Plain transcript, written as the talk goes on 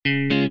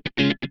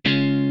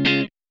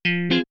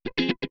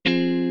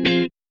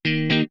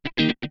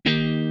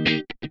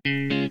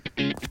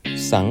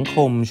สังค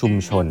มชุม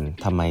ชน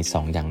ทำไมส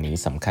องอย่างนี้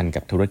สำคัญ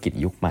กับธุรกิจ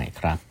ยุคใหม่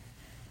ครับ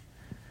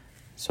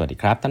สวัสดี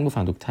ครับท่านผู้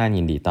ฟังทุกท่าน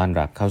ยินดีต้อน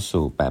รับเข้า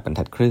สู่8บรร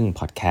ทัดครึ่ง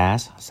พอดแคส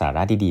ต์สาร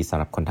ะดีๆสำ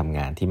หรับคนทำง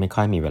านที่ไม่ค่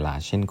อยมีเวลา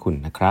เช่นคุณ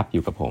นะครับอ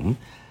ยู่กับผม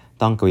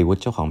ต้องกวีวุ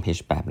ฒิเจ้าของเพจ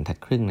8บรรทัด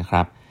ครึ่งนะค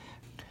รับ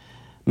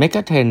เมก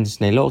ะเทรนด์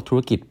ในโลกธุร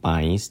กิจไม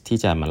ซ์ที่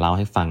จะมาเล่าใ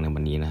ห้ฟังในวั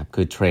นนี้นะครับ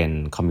คือเทรน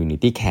ด์คอมมูนิ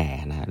ตี้แค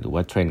ร์นะฮะหรือว่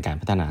าเทรนด์การ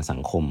พัฒนาสั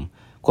งคม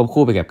ควบ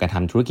คู่ไปกับการท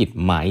ำธุรกิจ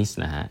ไมซ์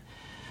นะฮะ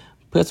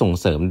เพื่อส่ง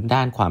เสริมด้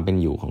านความเป็น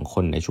อยู่ของค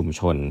นในชุม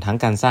ชนทั้ง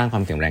การสร้างควา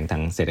มแข็งแรงทา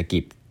งเศรษฐกิ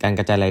จการก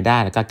ระจายรายได้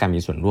และก็การมี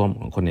ส่วนร่วม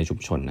ของคนในชุม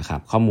ชนนะครั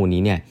บข้อมูล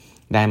นี้เนี่ย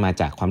ได้มา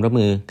จากความร่วม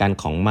มือกัน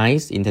ของ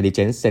MICE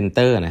Intelligence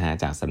Center นะฮะ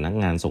จากสำนัก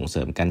งานส่งเส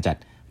ริมการจัด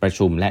ประ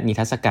ชุมและนิ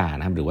ทรรศการ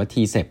นะครับหรือว่า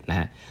TCEP นะ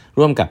ฮะ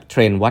ร่วมกับ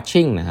Trend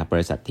Watching นะครับบ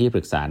ริษัทที่ป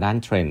รึกษาด้าน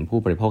เทรนด์ผู้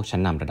บริโภคชั้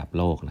นนำระดับ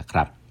โลกนะค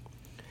รับ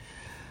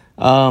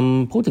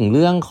พูดถึงเ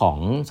รื่องของ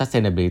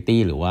sustainability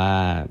หรือว่า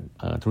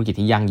ธุรกิจ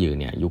ที่ยั่งยืน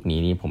เนี่ยยุคนี้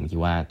นี่ผมคิด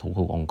ว่า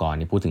ทุกองค์กร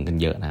นี่พูดถึงกัน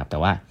เยอะนะครับแต่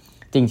ว่า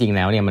จริงๆแ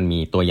ล้วเนี่ยมันมี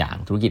ตัวอย่าง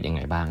ธุรกิจยังไ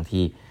งบ้าง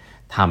ที่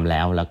ทำแ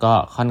ล้วก็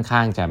ค่อนข้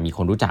างจะมีค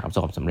นรู้จักประส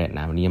บความสำเร็จน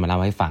ะวันนี้มาเล่า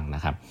ให้ฟังน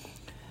ะครับ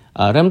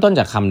เริ่มต้นจ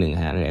ากคำหนึ่ง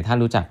ฮะหลายท่าน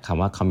รู้จักค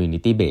ำว่า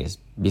community based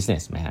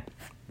business ไหมฮะ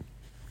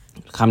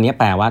คำนี้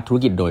แปลว่าธุร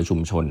กิจโดยชุม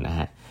ชนนะ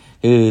ฮะ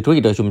คือธุรกิ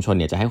จโดยชุมชน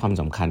เนี่ยจะให้ความ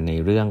สำคัญใน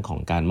เรื่องของ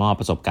การมอบ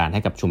ประสบการณ์ใ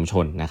ห้กับชุมช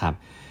นนะครับ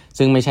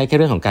ซึ่งไม่ใช่แค่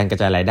เรื่องของการกระ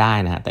จายรายได้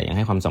นะฮะแต่ยังใ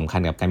ห้ความสำคั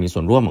ญกับการมีส่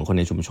วนร่วมของคน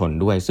ในชุมชน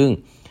ด้วยซึ่ง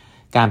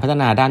การพัฒ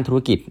นาด้านธุร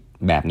กิจ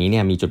แบบนี้เ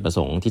นี่ยมีจุดประส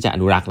งค์ที่จะอ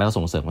นุรักษ์และ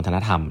ส่งเสริมวัฒน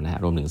ธรรมนะฮะ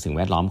รวมถึงสิ่งแ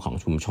วดล้อมของ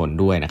ชุมชน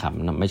ด้วยนะครับ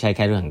ไม่ใช่แ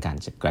ค่เรื่องของการ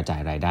กระจาย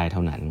รายได้เท่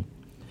านั้น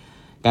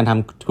การท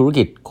ำธุร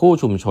กิจคู่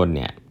ชุมชนเ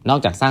นี่ยนอก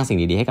จากสร้างสิ่ง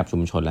ดีๆให้กับชุ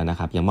มชนแล้วนะ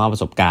ครับยังมอบปร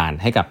ะสบการณ์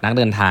ให้กับนักเ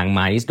ดินทางไม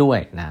ซ์ด้วย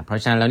นะเพรา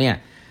ะฉะนั้นแล้วเนี่ย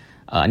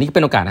นี่เ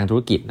ป็นโอกาสทางธุร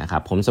กิจนะครั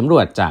บผมสำร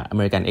วจจาก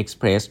American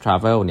Express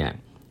Travel เนี่ย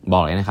บ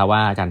อกเลยนะครับว่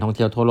าการท่องเ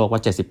ที่ยวทั่วโลกว่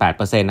า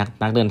 78%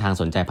 นักเดินทาง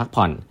สนใจพัก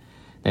ผ่อน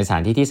ในสถา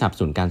นที่ที่สนับส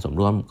นุนการสม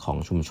ร่วมของ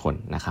ชุมชน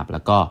นะครับแล้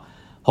วก็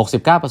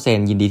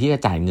 69% ยินดีที่จะ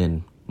จ่ายเงิน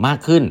มาก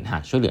ขึ้นหา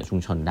กช่วยเหลือชุม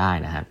ชนได้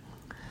นะฮะ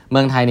เมื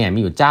องไทยเนี่ยมี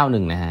อยู่เจ้าห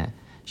นึ่งนะฮะ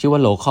ชื่อว่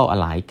า local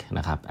alike น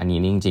ะครับอันนี้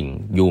จริง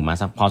ๆอยู่มา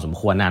สักพอสม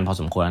ควรนานพอ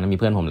สมควรแล้วนะมี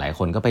เพื่อนผมหลายค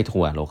นก็ไปทั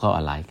วร์ local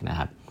alike นะค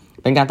รับ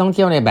เป็นการท่องเ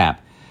ที่ยวในแบบ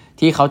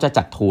ที่เขาจะ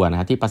จัดทัวร์นะ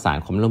ครับที่ประสาน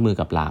ความร่วมมือ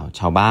กับเรา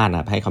ชาวบ้านนะ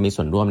ครับให้เขามี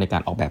ส่วนร่วมในกา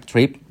รออกแบบท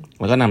ริป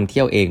แล้วก็นำเ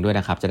ที่ยวเองด้วย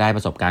นะครับจะได้ป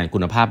ระสบการณ์คุ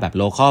ณภาพแบบ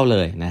local เล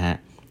ยนะฮะ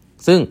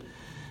ซึ่ง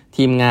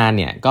ทีมงาน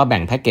เนี่ยก็แบ่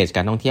งแพ็กเกจก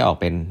ารท่องเที่ยวออก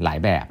เป็นหลาย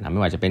แบบนะไ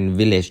ม่ว่าจะเป็น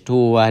village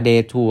tour day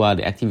tour ห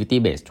รือ activity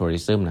based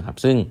tourism นะครับ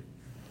ซึ่ง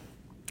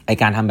ไอ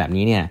การทำแบบ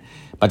นี้เนี่ย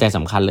ปัจจัยส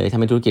ำคัญเลยทำ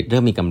ให้ธุรกิจเ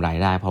ริ่มมีกำไร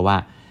ได้เพราะว่า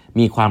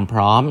มีความพ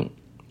ร้อม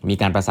มี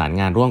การประสาน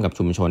งานร่วมกับ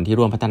ชุมชนที่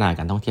ร่วมพัฒนา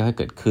การท่องเที่ยวให้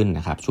เกิดขึ้นน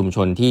ะครับชุมช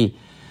นที่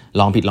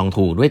ลองผิดลอง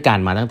ถูกด้วยกัน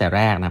มาตั้งแต่แ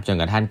รกนะครับจน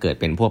กระทั่งเกิด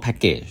เป็นพวกแพ็ก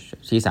เกจ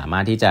ที่สามา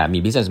รถที่จะมี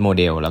business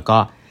model แล้วก็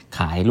ข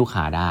ายให้ลูก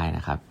ค้าได้น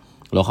ะครับ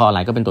local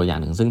alike ก็เป็นตัวอย่า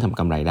งหนึ่งซึ่งทำ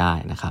กำไรได้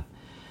นะครับ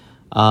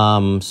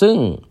ซึ่ง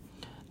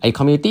ไอ้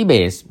community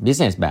based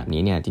business แบบ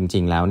นี้เนี่ยจริ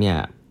งๆแล้วเนี่ย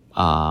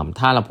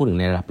ถ้าเราพูดถึง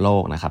ในระดับโล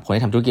กนะครับคน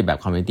ที่ทำธุรกิจแบบ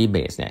community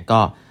based เนี่ย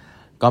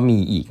ก็มี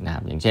อีกนะค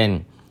รับอย่างเช่น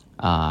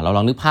เราล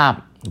องนึกภาพ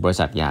บริ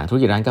ษัทอย่างธุร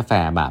กิจร้านกาแฟ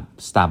แบบ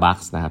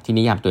Starbucks นะครับที่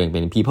นิยามตัวเองเ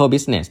ป็น people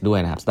business ด้วย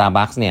นะครับ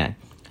Starbucks เนี่ย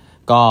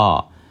ก็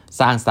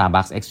สร้าง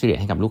Starbucks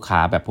experience ให้กับลูกค้า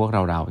แบบพวก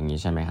เราๆอย่างนี้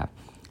ใช่ไหมครับ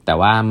แต่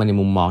ว่ามันใน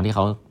มุมมองที่เข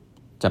า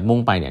จะมุ่ง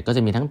ไปเนี่ยก็จ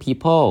ะมีทั้ง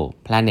people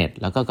planet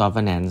แล้วก็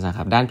governance นะค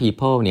รับด้าน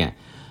people เนี่ย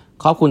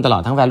ครอบคลุมตลอ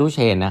ดทั้ง value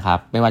chain นะครับ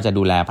ไม่ว่าจะ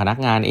ดูแลพนัก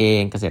งานเอง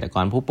เกษตรก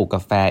รผู้ปลูกก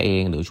าแฟเอ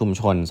งหรือชุม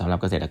ชนสำหรับ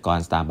เกษตรกร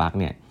Starbucks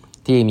เนี่ย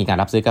ที่มีการ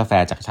รับซื้อกาแฟ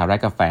จากชาวไร่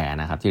กาแฟ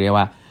นะครับที่เรียก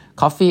ว่า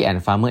Coffee and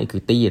Farmer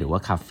Equity หรือว่า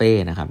Cafe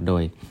นะครับโด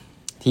ย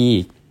ที่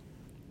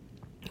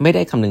ไม่ไ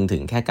ด้คำนึงถึ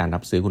งแค่การรั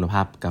บซื้อคุณภ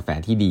าพกาแฟ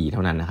ที่ดีเท่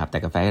านั้นนะครับแต่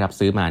กาแฟที่รับ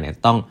ซื้อมาเนี่ย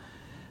ต้อง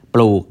ป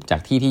ลูกจา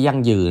กที่ยั่ง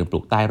ยืนปลู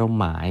กใต้ร่ม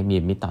ไม้มี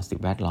มิตรต่อสิ่ง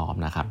แวดล้อม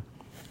นะครับ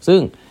ซึ่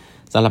ง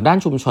สำหรับด้าน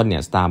ชุมชนเนี่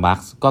ย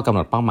Starbucks ก็กำหน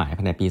ดเป้าหมายภ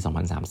ายในปี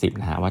 2030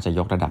 นะฮะว่าจะย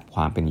กระดับค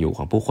วามเป็นอยู่ข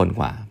องผู้คน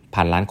กว่า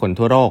 1,000 ล้านคน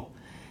ทั่วโลก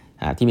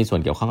ที่มีส่วน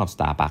เกี่ยวข้องกับ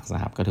Starbucks น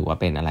ะครับก็ถือว่า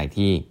เป็นอะไร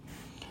ที่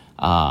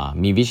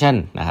มีวิชั่น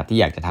นะครับที่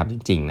อยากจะทำจ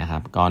ริงๆนะครั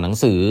บก็หนัง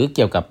สือเ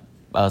กี่ยวกับ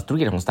ธุร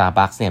กิจของ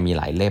Starbucks เนี่ยมี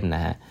หลายเล่มน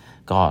ะฮะ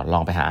ก็ลอ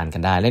งไปหาอ่านกั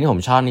นได้และที่ผ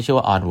มชอบนี่ชื่อ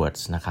ว่า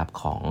Onwards นะครับ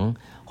ของ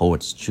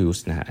Howard Schultz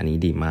นะฮะอันนี้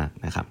ดีมาก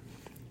นะครับ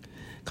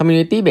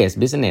Community based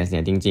business เ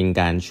นี่ยจริงๆ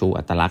การชู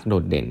อัตลักษณ์โด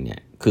ดเด่นเนี่ย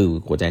คือ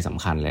หัวใจส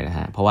ำคัญเลยนะ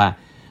ฮะเพราะว่า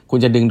คุ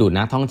ณจะดึงดูด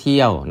นักท่องเ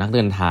ที่ยวนักเ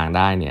ดินทางไ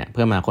ด้เนี่ยเ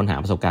พื่อมาค้นหา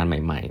ประสบการณ์ใ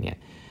หม่ๆเนี่ย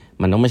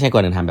มันต้องไม่ใช่กา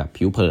รเดินทางแบบ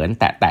ผิวเผิน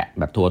แตะๆ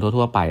แบบทัวร์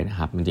ทั่วๆไปนะค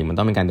รับจริงๆมัน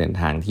ต้องเป็นการเดิน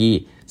ทางที่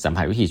สัม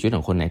ผัสวิถีชีวิตข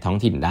องคนในท้อง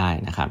ถิ่นได้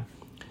นะครับ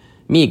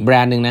มีอีกแบร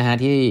นด์นึงนะฮะ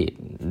ที่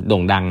โด่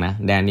งดังนะ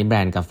แบรนด์นี้แบร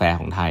นด์กาแฟ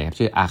ของไทยครับ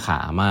ชื่ออาขา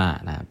อาม่า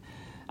นะครับ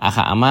อาข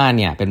าอาม่าเ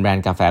นี่ยเป็นแบรน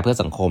ด์กาแฟเพื่อ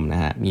สังคมน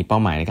ะฮะมีเป้า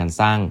หมายในการ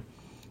สร้าง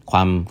คว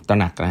ามตระ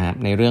หนักนะฮะ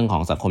ในเรื่องขอ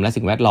งสังคมและ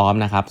สิ่งแวดล้อม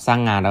นะครับสร้าง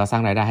งานแล้วก็สร้า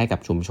งรายได้ให้กับ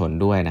ชุมชน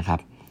ด้วยนะครับ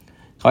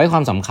เขาให้คว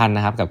ามสำคัญน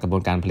ะครับกับกระบว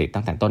นการผลิต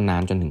ตั้งแต่ต้นน้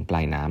ำจนถึงปล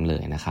ายน้ำเล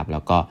ยนะครับแล้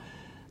วก็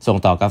ส่ง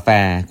ต่อกาแฟ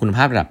คุณภ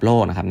าพระดับโล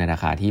กนะครับในรา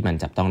คาที่มัน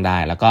จับต้องได้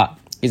แล้วก็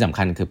ที่สำ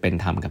คัญคือเป็น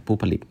ธรรมกับผู้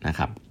ผลิตนะค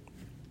รับ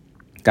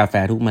กาแฟ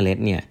ทุกเมล็ด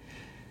เนี่ย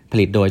ผ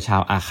ลิตโดยชา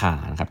วอาขา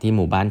นะครับที่ห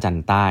มู่บ้านจัน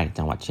ใต้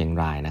จังหวัดเชียง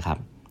รายนะครับ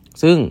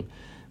ซึ่ง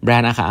แบร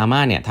นด์อาขาอาม่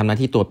าเนี่ยทำหน้า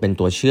ที่เป็น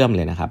ตัวเชื่อมเ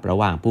ลยนะครับระ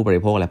หว่างผู้บริ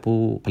โภคและผู้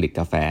ผลิต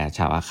กาแฟช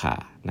าวอาขา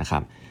นะครั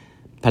บ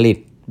ผลิต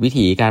วิ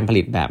ธีการผ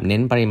ลิตแบบเน้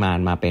นปริมาณ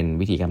มาเป็น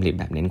วิธีการผลิต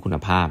แบบเน้นคุณ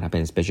ภาพนะเ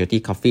ป็น specialty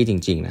coffee จ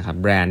ริงๆนะครับ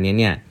แบรนด์นี้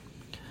เนี่ย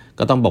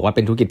ก็ต้องบอกว่าเ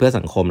ป็นธุรกิจเพื่อ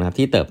สังคมนะครับ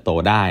ที่เติบโต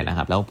ได้นะค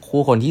รับแล้ว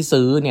ผู้คนที่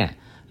ซื้อเนี่ย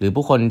หรือ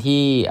ผู้คน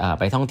ที่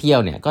ไปท่องเที่ยว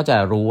เนี่ยก็จะ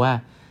รู้ว่า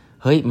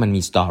เฮ้ยมัน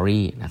มีสตอ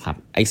รี่นะครับ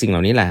ไอ้สิ่งเหล่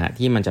านี้แหละ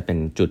ที่มันจะเป็น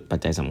จุดปัจ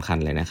จัยสำคัญ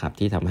เลยนะครับ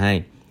ที่ทำให้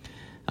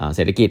เศ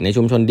รษฐกิจใน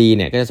ชุมชนดีเ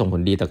นี่ยก็จะส่งผ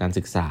ลดีต่อการ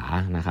ศึกษา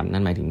นะครับนั่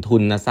นหมายถึงทุ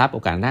นทรัพย์โอ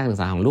กาสด้านการศึ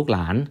กษาของลูกหล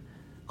าน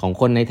ของ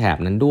คนในแถบ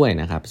นั้นด้วย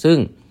นะครับซึ่ง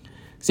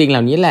สิ่งเหล่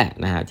านี้แหละ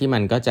นะฮะที่มั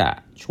นก็จะ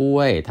ช่ว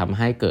ยทำใ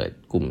ห้เกิด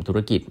กลุ่มธุร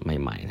กิจใ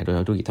หม่ๆโดยเฉ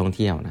พาะธุรกิจท่องเ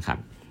ที่ยวนะครับ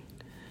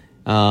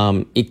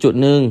อีกจุด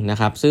หนึ่งนะ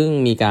ครับซึ่ง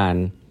มีการ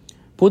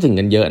พูดถึง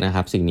กันเยอะนะค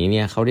รับสิ่งนี้เ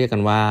นี่ยเขาเรียกกั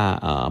นว่า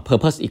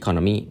purpose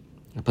economy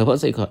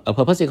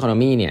purpose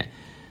economy เนี่ย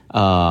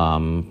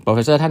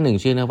professor ท่านหนึ่ง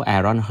ชื่อว่า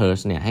Aaron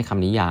Hurst เนี่ยให้ค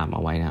ำนิยามเอ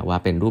าไว้นะว่า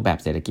เป็นรูปแบบ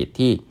เศรษฐกิจ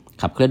ที่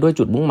ขับเคลื่อนด้วย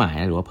จุดมุ่งหมาย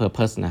หรือว่า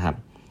purpose นะครับ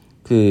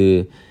คือ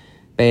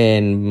เป็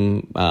น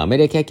ไม่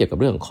ได้แค่เกี่ยวกับ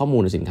เรื่องของข้อมู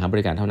ลหรือสินค้าบ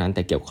ริการเท่านั้นแ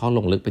ต่เกี่ยวข้องล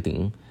งลึกไปถึง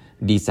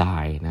ดีไซ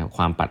น์นะครับค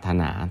วามปรารถ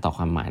นาต่อค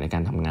วามหมายในกา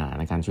รทำงาน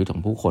ในการชีวิตขอ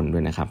งผู้คนด้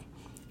วยนะครับ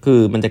คือ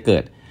มันจะเกิ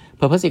ด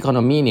purpose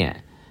economy เนี่ย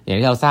อย่าง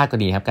ที่เราทราบกัน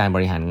ดีครับการบ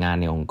ริหารงาน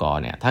ในองค์กร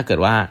เนี่ยถ้าเกิด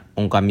ว่า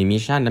องค์กรมีมิ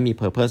ชชั่นและมี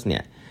purpose เนี่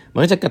ยมั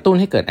นก็จะกระตุ้น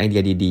ให้เกิดไอเดี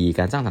ยดีๆ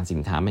การสร้างสรรค์สิ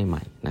นค้าให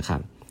ม่ๆนะครับ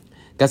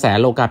กระแส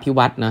โลกาภิ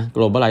วัตน์นะ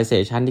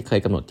globalization ที่เคย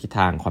กำหนดทิศท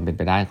างความเป็นไ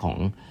ปได้ของ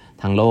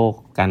ทางโลก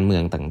การเมื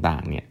องต่า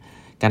งๆเนี่ย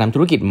การทำธุ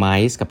รกิจไม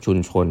ซ์กับชุม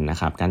ชนนะ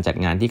ครับการจัด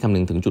งานที่คำนึ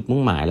งถึงจุดมุ่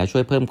งหมายและช่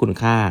วยเพิ่มคุณ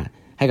ค่า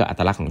ให้กับอั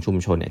ตลักษณ์ของชุม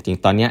ชนเนี่ยจริง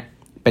ตอนนี้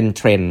เป็นเ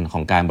ทรนด์ขอ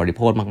งการบริโ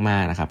ภคมา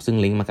กๆนะครับซึ่ง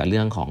ลิงก์มากับเ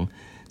รื่องของ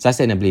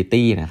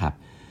sustainability นะครับ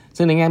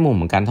ซึ่งในแง่มุม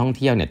ของการท่องเ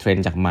ที่ยวเนี่ยเทรน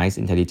ด์จาก MICE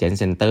Intelligence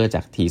Center จ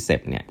าก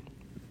TCEP เนี่ย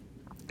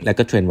แล้ว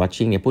ก็เทรนด์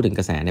watching เนี่ยพูดถึง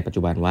กระแสในปัจ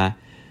จุบันว่า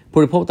ผู้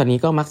บริโภคตอนนี้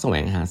ก็มักแสว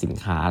งหาสิน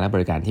ค้าและบ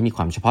ริการที่มีค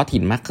วามเฉพาะ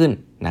ถิ่นมากขึ้น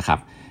นะครับ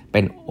เ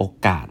ป็นโอ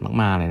กาส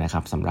มากๆเลยนะค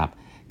รับสำหรับ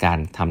การ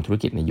ทำธุร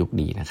กิจในยุค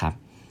นี้นะครับ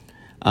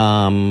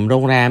โร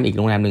งแรมอีกโ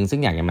รงแรมนึงซึ่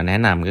งอยากจะมาแนะ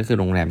นำก็คือ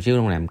โรงแรมชื่อ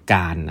โรงแรมก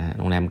ารนะ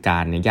โรงแรมกา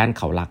รในย่านเ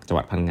ขาหลักจังห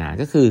วัดพังงา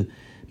ก็คือ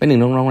เป็นหนึ่ง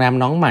โรงแรม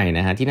น้องใหม่น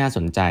ะฮะที่น่าส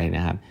นใจน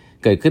ะครับ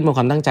เกิดขึ้นบนค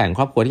วามตั้งใจของ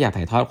ครอบครัวที่อยาก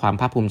ถ่ายทอดความ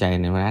ภาคภูมิใจ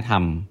ในวัฒนธร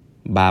รม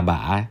บาบ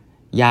า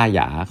ย่าหย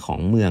าของ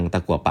เมืองตะ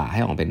กั่วป่าให้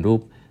ออกเป็นรู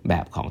ปแบ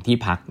บของที่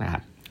พักนะครั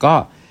บก็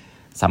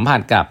สัมผัส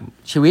กับ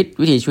ชีวิต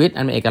วิถีชีวิต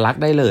อันเป็นเอกลักษ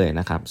ณ์ได้เลย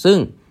นะครับซึ่ง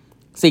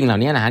สิ่งเหล่า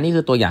นี้นะฮะนี่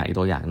คือตัวอย่างอีก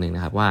ตัวอย่างนึงน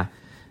ะครับว่า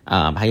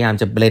พยายาม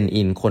จะ blend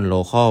in คนโล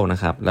คอลนะ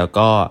ครับแล้ว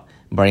ก็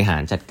บริหา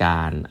รจัดกา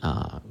ร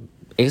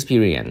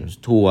experience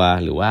ทัวร์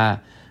หรือว่า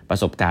ประ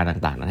สบการณ์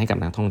ต่างๆนั้นให้กับ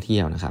นักท่องเที่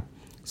ยวนะครับ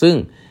ซึ่ง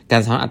การ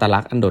สะท้อนอัตลั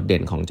กษณ์อันโดดเด่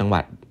นของจังห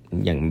วัด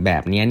อย่างแบ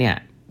บนี้เนี่ย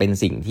เป็น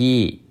สิ่งที่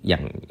อย่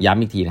างย้ำ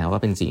อีกทีนะครับว่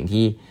าเป็นสิ่ง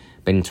ที่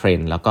เป็นเทรน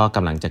ด์แล้วก็ก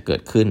ำลังจะเกิ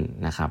ดขึ้น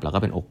นะครับแล้วก็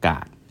เป็นโอกา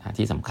ส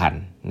ที่สำคัญ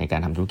ในการ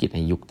ทำธุรกิจใน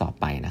ยุคต่อ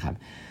ไปนะครับ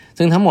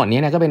ซึ่งทั้งหมดนี้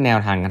ก็เป็นแนว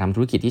ทางการทำ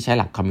ธุรกิจที่ใช้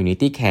หลัก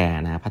community care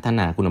นะพัฒน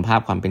าคุณภาพ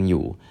ความเป็นอ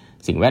ยู่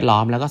สิ่งแวดล้อ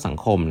มแล้วก็สัง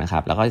คมนะครั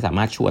บแล้วก็สาม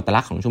ารถชูอัตลั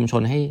กษณ์ของชุมช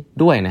นให้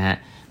ด้วยนะฮะ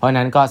เพราะฉะ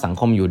นั้นก็สัง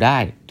คมอยู่ได้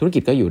ธุรกิ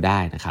จก็อยู่ได้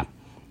นะครับ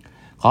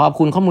ขอขอบ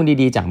คุณข้อมูล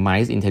ดีๆจาก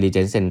MICE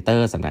Intelligence Center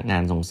สำนักงา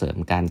นส่งเสริม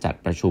การจัด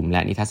ประชุมแล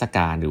ะนิทรรศก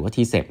ารหรือว่า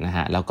TCEP นะฮ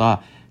ะแล้วก็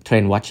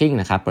Trend Watching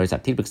นะครับบริษัท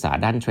ที่ปรึกษา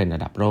ด้านเทรนด์ร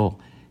ะดับโลก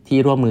ที่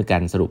ร่วมมือกั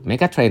นสรุป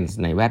Mega Trends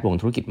ในแวดวง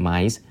ธุรกิจ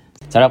MICE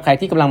สำหรับใคร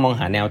ที่กำลังมอง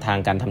หาแนวทาง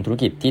การทำธุร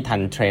กิจที่ทั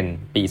นเทรนด์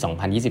ปี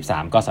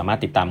 2023 ก็สามารถ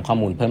ติดตามข้อ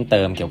มูลเพิ่มเ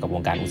ติมเกี่ยวกับว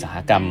งการอุตสาห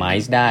กรรม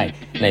MICE ได้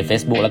ใน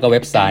Facebook แล้วก็เ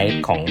ว็บไซต์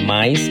ของ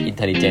MICE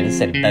Intelligence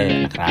Center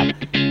นะครับ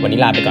วันนี้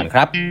ลาไปก่อนค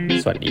รับ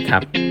สวัสดีครั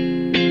บ